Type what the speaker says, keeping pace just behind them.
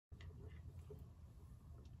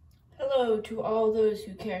hello to all those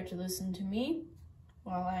who care to listen to me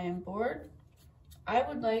while I am bored. I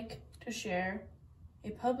would like to share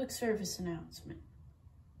a public service announcement.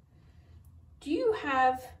 Do you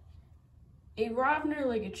have a Rovner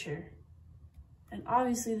ligature? And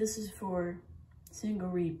obviously this is for single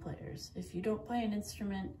reed players. If you don't play an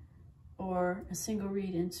instrument or a single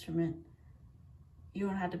reed instrument, you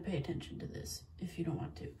don't have to pay attention to this if you don't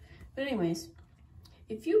want to. But anyways,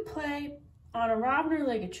 if you play on a Rovner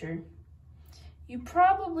ligature, you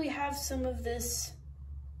probably have some of this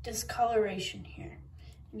discoloration here.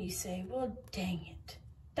 And you say, well, dang it,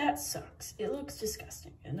 that sucks. It looks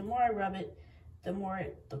disgusting. And the more I rub it, the more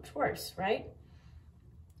it looks worse, right?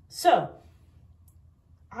 So,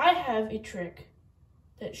 I have a trick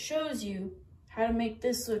that shows you how to make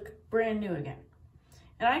this look brand new again.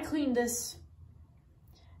 And I cleaned this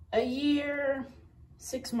a year,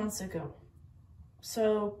 6 months ago.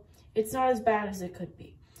 So it's not as bad as it could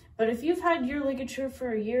be. But if you've had your ligature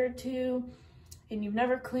for a year or two and you've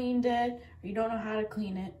never cleaned it or you don't know how to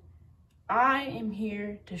clean it, I am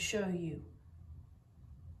here to show you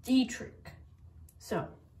the trick. So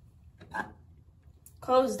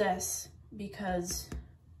close this because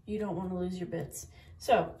you don't want to lose your bits.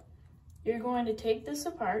 So you're going to take this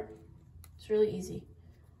apart. It's really easy.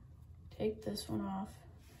 Take this one off,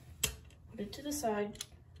 put it to the side,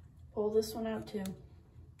 pull this one out too.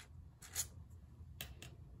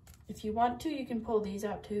 If you want to, you can pull these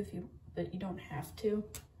out too, but you don't have to.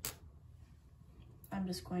 I'm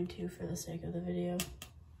just going to for the sake of the video.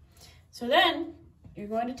 So then you're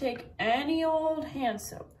going to take any old hand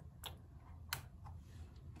soap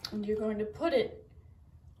and you're going to put it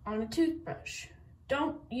on a toothbrush.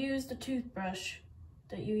 Don't use the toothbrush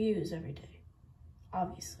that you use every day,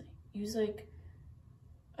 obviously. Use like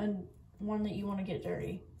one that you want to get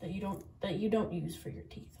dirty, that you don't use for your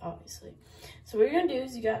teeth, obviously. So what you're gonna do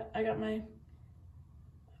is I got my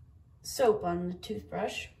soap on the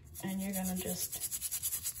toothbrush, and you're gonna just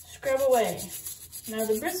scrub away. Now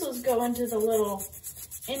the bristles go into the little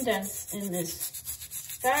indents in this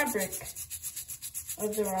fabric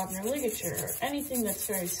of the Rovner ligature, or anything that's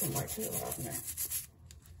very similar to the Rovner.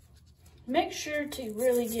 Make sure to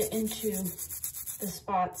really get into the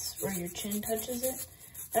spots where your chin touches it.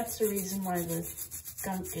 That's the reason why the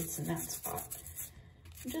gunk gets in that spot.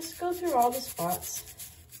 Just go through all the spots.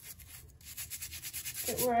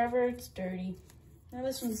 Get wherever it's dirty. Now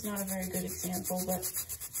this one's not a very good example, but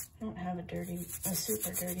I don't have a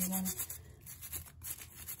super dirty one.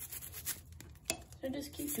 So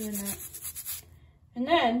just keep doing that. And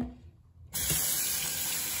then,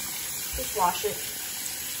 just wash it.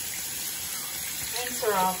 Rinse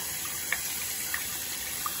her off.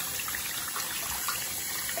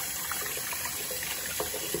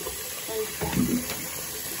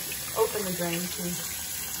 Open the drain to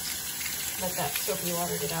let that soapy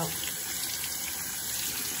water get out.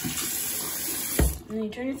 And then you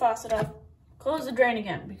turn your faucet off, close the drain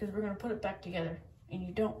again because we're going to put it back together and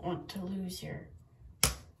you don't want to lose your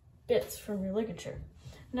bits from your ligature.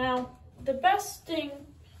 Now, the best thing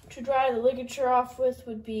to dry the ligature off with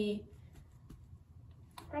would be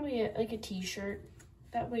probably like a t-shirt.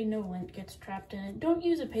 That way no lint gets trapped in it. Don't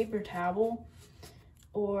use a paper towel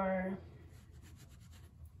or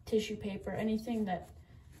tissue paper, anything that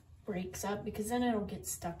breaks up, because then it'll get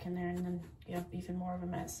stuck in there and then you have even more of a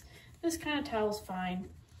mess. This kind of towel's fine.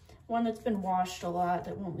 One that's been washed a lot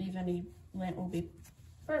that won't leave any lint will be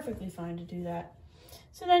perfectly fine to do that.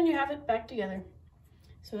 So then you have it back together.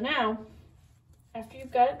 So now, after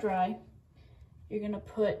you've got it dry, you're gonna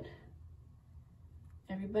put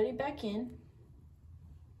everybody back in.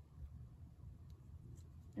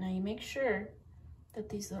 Now you make sure that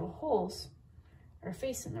these little holes are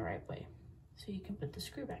facing the right way so you can put the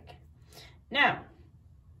screw back in. Now,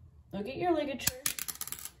 look at your ligature.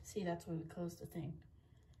 See, that's why we closed the thing.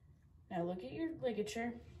 Now look at your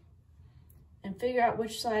ligature and figure out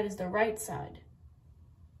which side is the right side.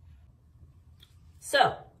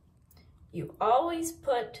 So, you always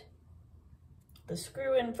put the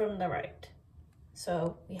screw in from the right.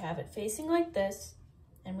 So we have it facing like this,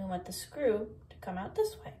 and we want the screw to come out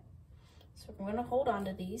this way. So we're gonna hold on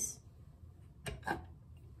to these,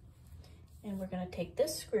 and we're gonna take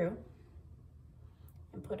this screw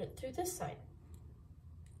and put it through this side.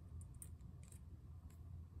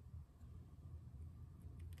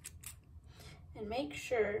 And make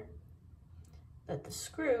sure that the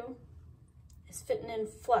screw is fitting in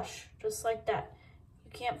flush, just like that.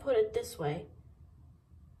 You can't put it this way.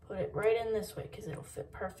 Put it right in this way because it'll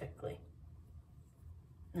fit perfectly.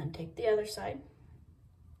 And then take the other side.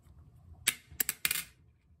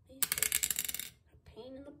 A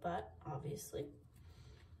pain in the butt, obviously.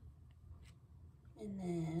 And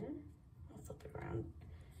then I'll flip it around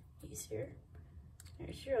easier.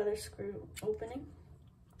 There's your other screw opening.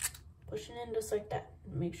 Push it in just like that.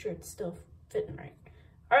 Make sure it's still fitting right.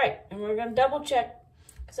 All right, and we're gonna double check,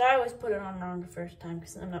 because I always put it on wrong the first time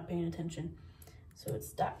because I'm not paying attention. So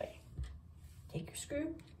it's that way. Take your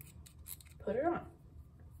screw, put it on.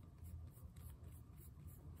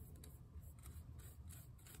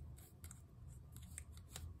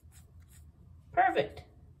 Perfect.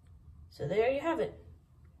 So there you have it.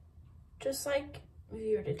 Just like if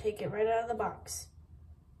you were to take it right out of the box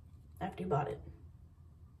after you bought it.